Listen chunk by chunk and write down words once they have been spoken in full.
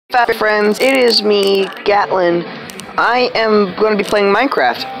Fat friends, it is me, Gatlin. I am going to be playing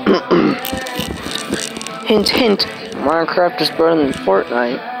Minecraft. Hint, hint. Minecraft is better than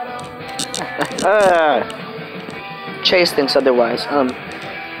Fortnite. Chase thinks otherwise.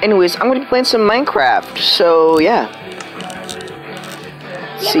 Anyways, I'm going to be playing some Minecraft. So, yeah.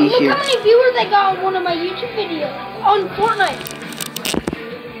 See look here. How many viewers I got on one of my YouTube videos on Fortnite.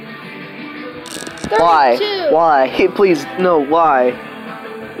 32. Why? Why? Hey, please, no, why?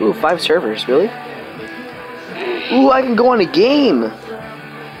 Ooh, 5 servers, really? Ooh, I can go on a game!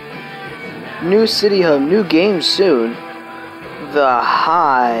 New City Hub, new game soon. The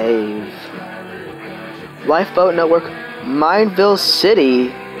Hive. Lifeboat Network, Mineville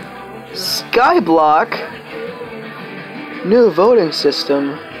City. Skyblock. New voting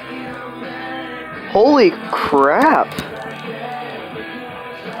system. Holy crap.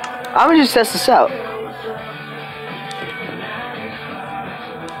 I'm gonna just test this out.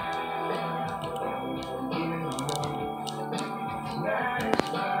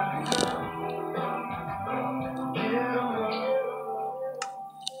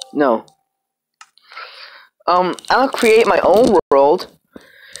 No. I'll create my own world.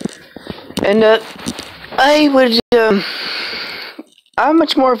 And, I'm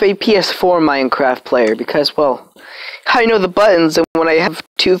much more of a PS4 Minecraft player because, well, I know the buttons, and when I have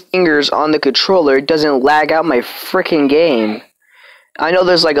 2 fingers on the controller, it doesn't lag out my freaking game. I know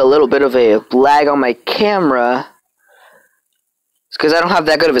there's like a little bit of a lag on my camera. It's because I don't have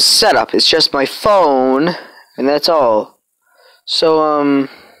that good of a setup. It's just my phone, and that's all. So,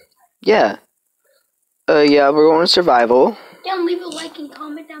 yeah. Yeah, we're going to survival. Yeah, leave a like and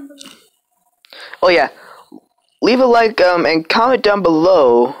comment down below. Oh, yeah. Leave a like, and comment down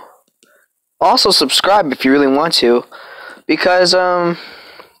below. Also, subscribe if you really want to. Because,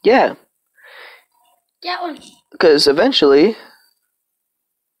 yeah. Get one. Because eventually...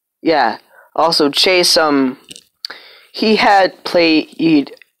 Yeah. Also, Chase, he had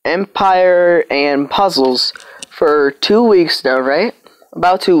played Empire and Puzzles for 2 weeks now, right?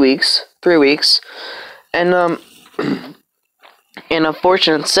 About 2 weeks. 3 weeks. And, an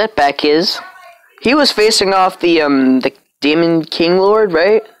unfortunate setback is he was facing off the Demon King Lord,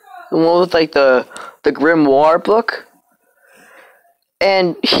 right? The one with like the Grimoire book.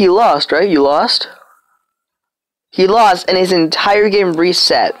 And he lost, right? You lost? He lost and his entire game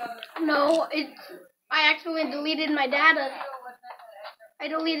reset. No, I accidentally deleted my data. I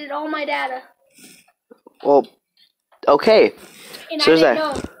deleted all my data. Well, okay. And So I is didn't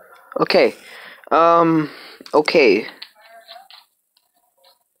that know. okay. Okay.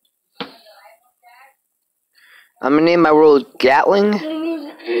 I'm gonna name my world Gatling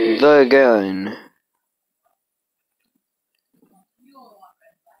the Gun.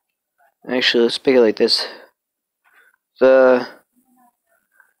 Actually, let's pick it like this. The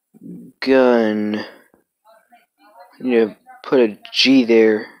Gun. I need to put a G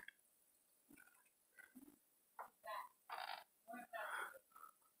there.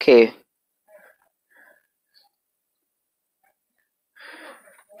 Okay.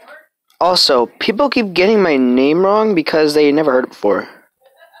 Also, people keep getting my name wrong because they never heard it before.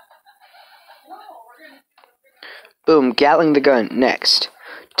 Boom, Gatling the Gun. Next.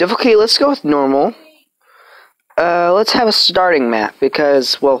 Difficulty, let's go with normal. Let's have a starting map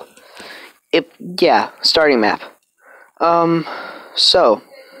because, well, yeah, starting map. So,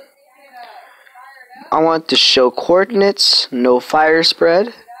 I want to show coordinates, no fire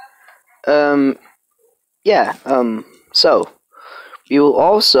spread. Yeah, so, we will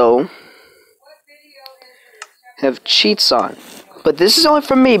also have cheats on. But this is only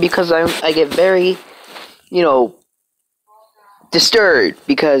for me because I get very, disturbed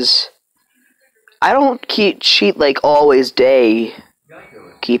because I don't cheat like always day.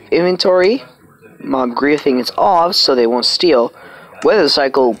 Keep inventory. Mob griefing is off so they won't steal. Weather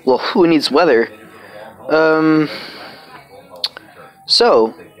cycle, well, who needs weather?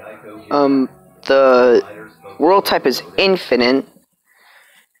 So, the world type is infinite.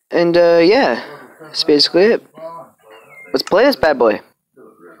 And, yeah, that's basically it. Let's play this bad boy.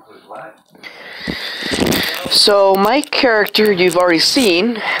 So, my character you've already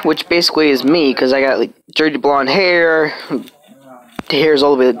seen, which basically is me, because I got, like, dirty blonde hair. The hair's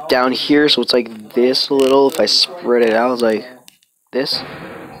all the way down here, so it's like this a little. If I spread it out, it's like this.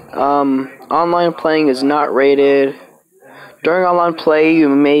 Online playing is not rated. During online play, you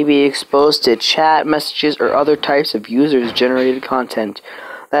may be exposed to chat messages or other types of user-generated content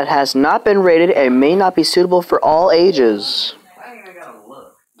that has not been rated and may not be suitable for all ages.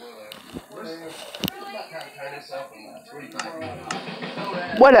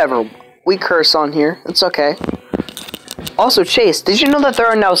 Whatever. We curse on here. It's okay. Also, Chase, did you know that there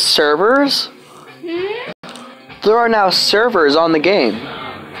are now servers? There are now servers on the game.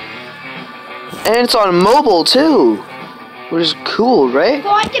 And it's on mobile, too. Which is cool, right? So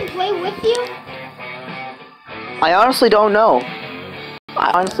I can play with you? I honestly don't know.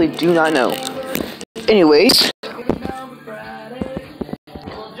 I honestly do not know. Anyways.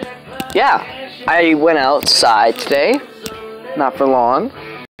 Yeah. I went outside today. Not for long.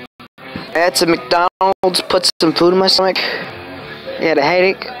 I had some McDonald's, put some food in my stomach. I had a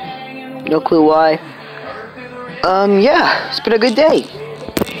headache. No clue why. Yeah, it's been a good day.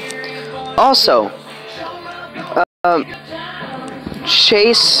 Also,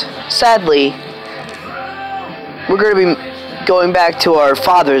 Chase, sadly, we're gonna be going back to our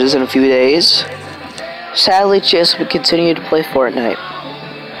fathers in a few days. Sadly, Chase will continue to play Fortnite.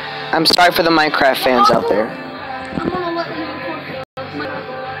 I'm sorry for the Minecraft fans out there. I'm gonna let you record.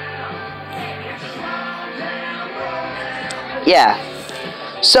 Yeah.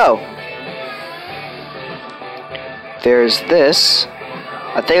 So, there's this.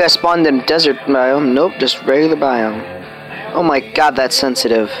 I think I spawned in desert biome. Nope, just regular biome. Oh my god, that's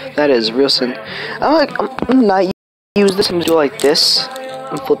sensitive. That is real I'm not use this. I'm gonna do it like this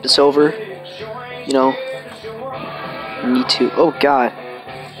and flip this over. You know, need to. Oh god.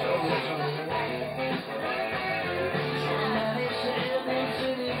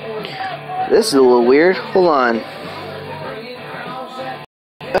 This is a little weird. Hold on.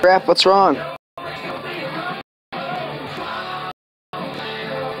 Crap, what's wrong?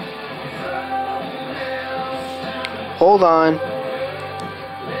 Hold on.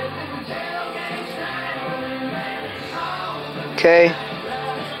 Okay.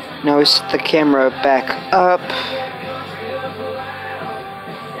 Now we set the camera back up.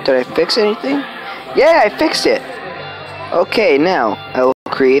 Did I fix anything? Yeah, I fixed it. Okay, now I will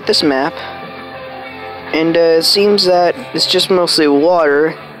create this map. And it seems that it's just mostly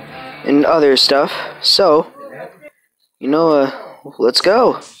water and other stuff. So, you know, let's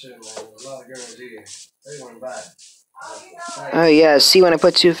go. Oh yeah, see when I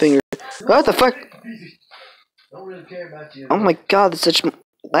put two fingers. What the fuck? Oh my god, that's such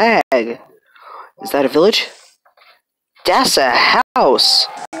lag. Is that a village? That's a house.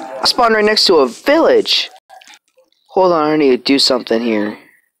 I spawned right next to a village. Hold on, I need to do something here.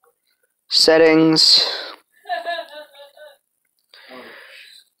 Settings.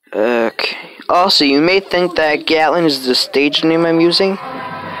 Okay. Also, you may think that Gatlin is the stage name I'm using.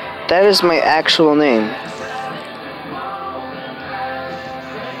 That is my actual name.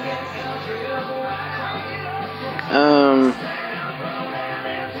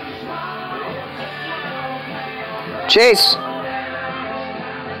 Chase.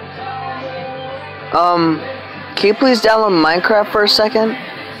 Can you please download Minecraft for a second?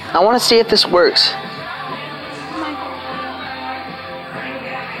 I want to see if this works.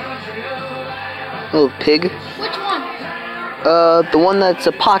 Little pig. Which one? The one that's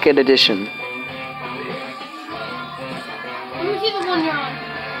a pocket edition. Let me see the one you're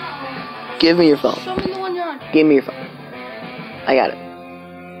on. Give me your phone. Show me the one you're on. Give me your phone. I got it.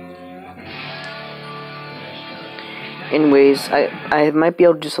 Anyways, I might be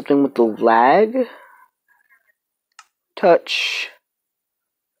able to do something with the lag. Touch.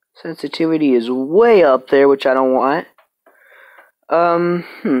 Sensitivity is way up there, which I don't want.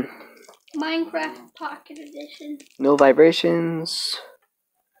 Minecraft Pocket Edition. No vibrations.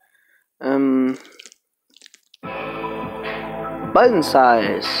 Button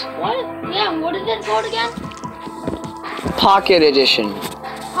size. What? Yeah, what is it called again? Pocket Edition.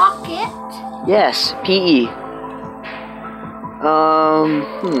 Pocket? Yes, PE.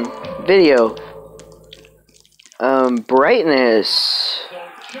 Video. Brightness.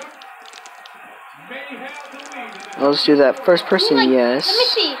 Let's do that. First person, yes. Let me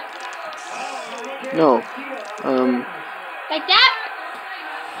see. No. Like that?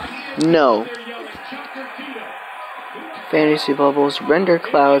 No. Fantasy bubbles. Render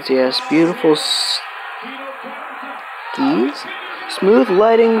clouds, yes. Beautiful skis. Smooth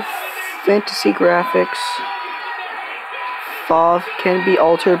lighting. Fantasy graphics. FOV can be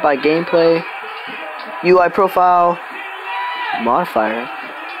altered by gameplay. UI profile. Modifier.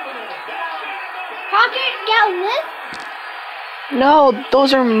 Pocket Gatlin? No,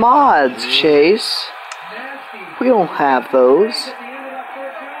 those are mods, Chase. We don't have those.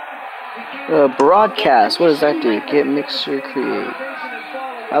 Broadcast. What does that do? Get mixer create.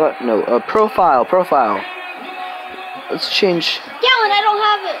 How about no? Profile. Let's change. Gatlin, I don't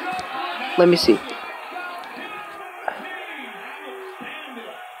have it. Let me see.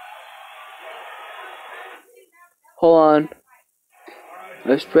 Hold on.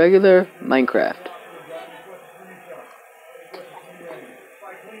 Just regular Minecraft.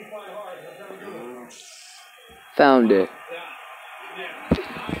 found it.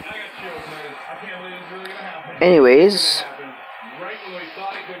 Anyways,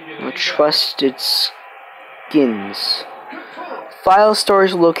 trusted skins. File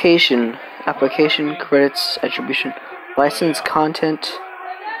storage location. Application, credits, attribution, license, content.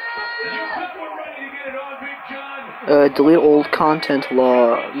 Delete old content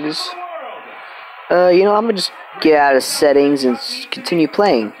logs. You know, I'm gonna just get out of settings and continue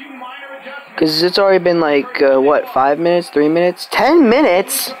playing. Because it's already been like, what, 5 minutes, 3 minutes, 10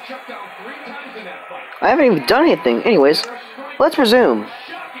 minutes? I haven't even done anything. Anyways, let's resume.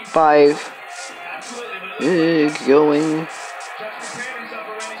 5. Going.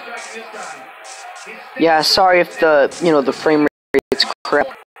 Yeah, sorry if the, you know, the frame rate's crap.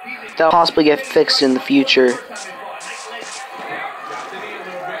 That'll possibly get fixed in the future.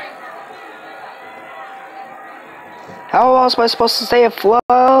 How else am I supposed to stay afloat?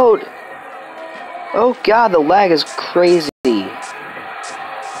 Oh god, the lag is crazy.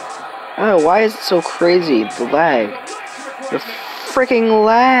 Oh, why is it so crazy? The lag. The freaking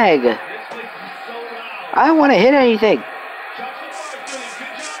lag. I don't want to hit anything.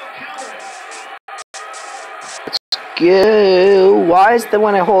 Let's go. Why is that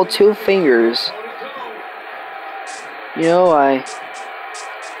when I hold 2 fingers? You know,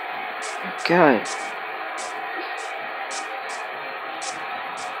 God.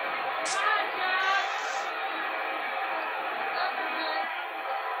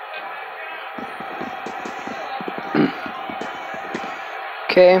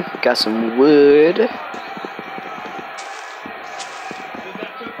 Okay, got some wood.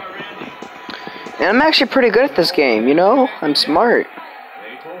 And I'm actually pretty good at this game, you know? I'm smart.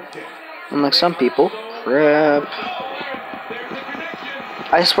 Unlike some people. Crap.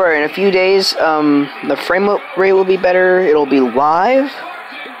 I swear, in a few days, the frame rate will be better. It'll be live.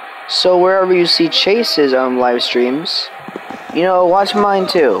 So wherever you see Chase's live streams, you know, watch mine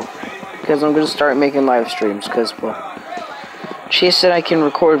too. Because I'm going to start making live streams. Because, well, Chase said I can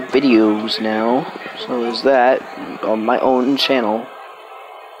record videos now. So there's that on my own channel.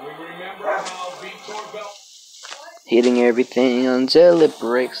 Hitting everything until it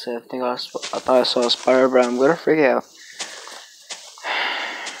breaks. I thought I saw a spider, but I'm gonna freak out.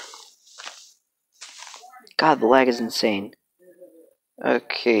 God, the lag is insane.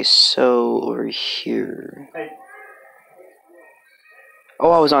 Okay, so over here.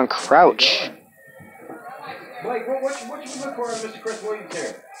 Oh, I was on crouch. Blake, what you look for in Mr. Chris Williams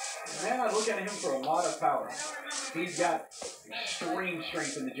here? Man, I look at him for a lot of power. He's got extreme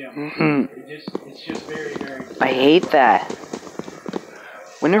strength in the gym. It's just very, very. I hate that.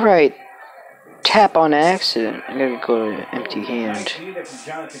 Whenever I tap on accident, I gotta go to empty hand. Nice either from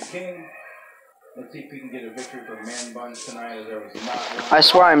Jonathan King. Let's see if we can get a victory for Man Buns tonight, as there was not one. I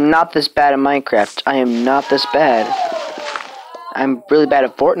swear I'm not this bad at Minecraft. I am not this bad. I'm really bad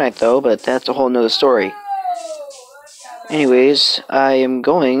at Fortnite though, but that's a whole nother story. Anyways, I am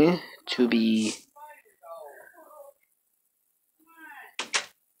going to be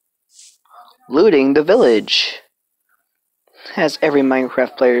looting the village, as every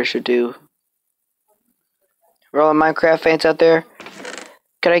Minecraft player should do. For all the Minecraft fans out there,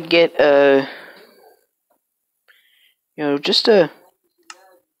 could I get you know, just a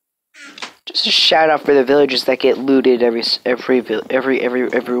shout out for the villages that get looted every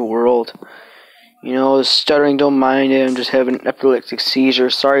world. You know, stuttering, don't mind it. I'm just having an epileptic seizure.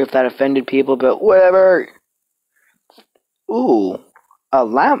 Sorry if that offended people, but whatever. Ooh, a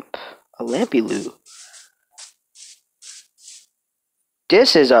lamp, a lampy-loo.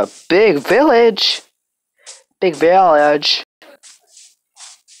 This is a big village. Big village.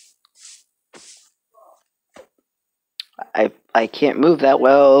 I can't move that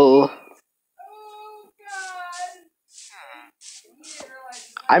well.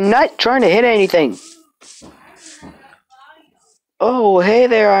 I'm not trying to hit anything. Oh, hey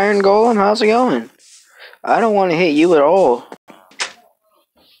there, Iron Golem. How's it going? I don't want to hit you at all.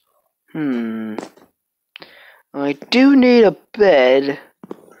 I do need a bed.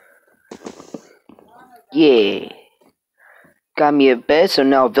 Yeah. Got me a bed so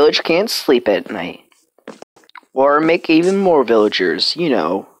now a villager can't sleep at night. Or make even more villagers, you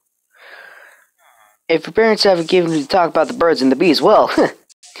know. If your parents haven't given you to talk about the birds and the bees, well,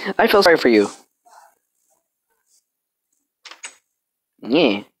 I feel sorry for you.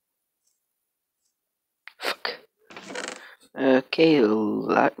 Yeah. Fuck. Okay, a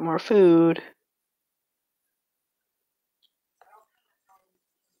lot more food.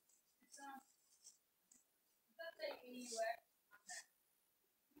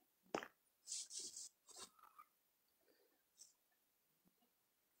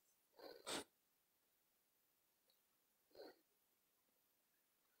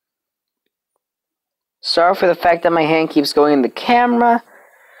 Sorry for the fact that my hand keeps going in the camera.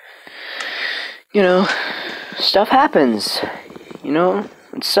 You know, stuff happens. You know,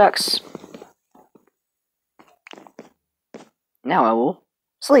 it sucks. Now I will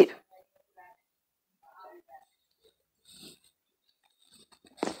sleep.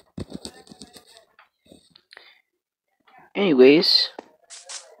 Anyways,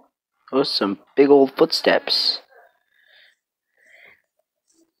 those are some big old footsteps.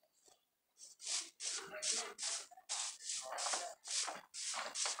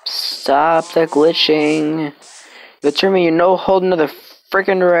 Stop the glitching. You'll turn me, hold another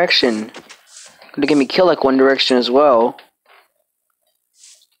freaking direction. Gonna get me killed like one direction as well.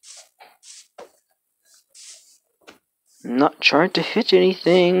 I'm not trying to hit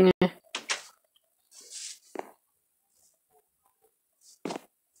anything.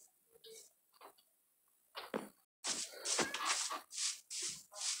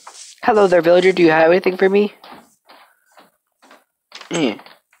 Hello there, villager. Do you have anything for me? Yeah.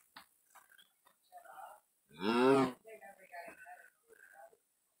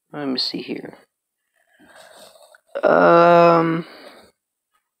 Let me see here.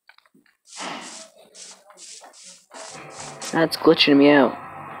 That's glitching me out.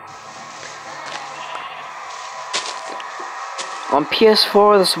 On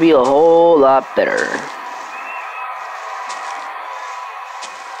PS4, this will be a whole lot better.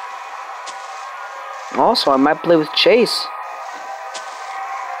 Also, I might play with Chase.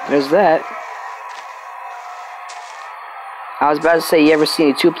 There's that. I was about to say, you ever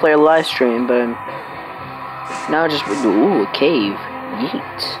seen a 2-player live stream, but now just, ooh, a cave.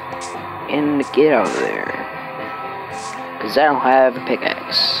 Yeet. And get out of there. Because I don't have a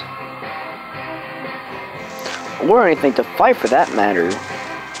pickaxe. Or anything to fight for that matter.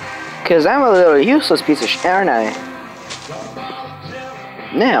 Because I'm a little useless piece of shit, aren't I?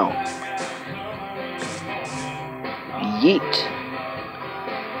 Now. Yeet.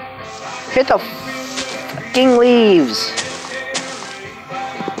 Hit the fucking leaves.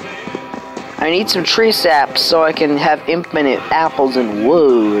 I need some tree sap so I can have infinite apples and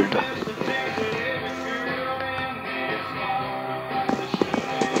wood.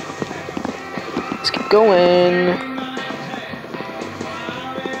 Let's keep going.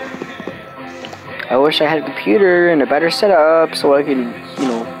 I wish I had a computer and a better setup so I could, you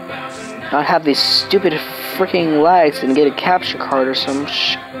know, not have these stupid freaking lags and get a capture card or some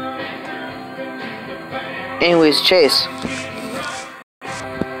sh. Anyways, Chase.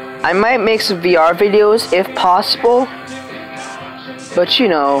 I might make some VR videos if possible, but you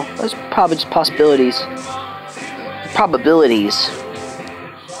know, that's probably just possibilities. Probabilities.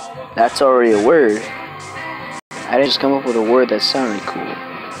 That's already a word. I didn't just come up with a word that sounded cool.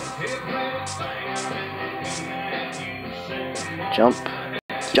 Jump.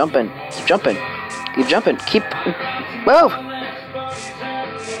 Jumping. Keep jumping. Keep jumping. Keep. Move!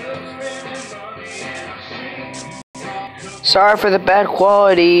 Sorry for the bad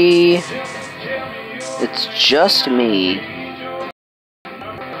quality. It's just me.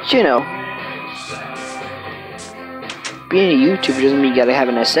 But you know, being a YouTuber doesn't mean you gotta have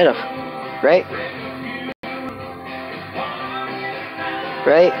a nice setup, right?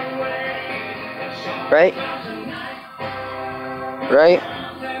 Right? Right? Right?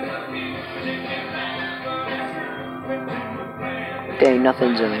 Dang,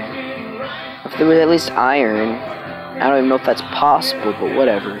 nothing's in there. If there was at least iron. I don't even know if that's possible, but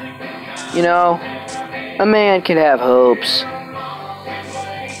whatever. You know, a man can have hopes.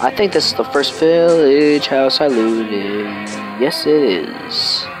 I think this is the first village house I looted. Yes, it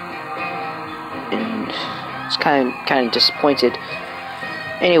is. And it's kind of disappointed.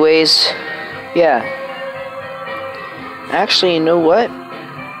 Anyways, yeah. Actually, you know what?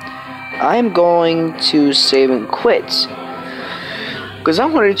 I'm going to save and quit. Because I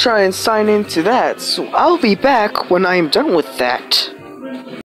want to try and sign into that, so I'll be back when I am done with that.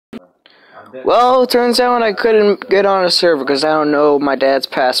 Well, it turns out I couldn't get on a server because I don't know my dad's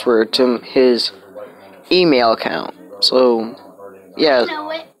password to his email account. So, yeah. I know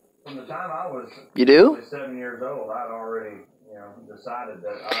it. You do?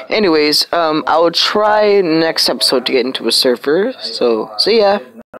 Anyways, I will try next episode to get into a server, so see ya.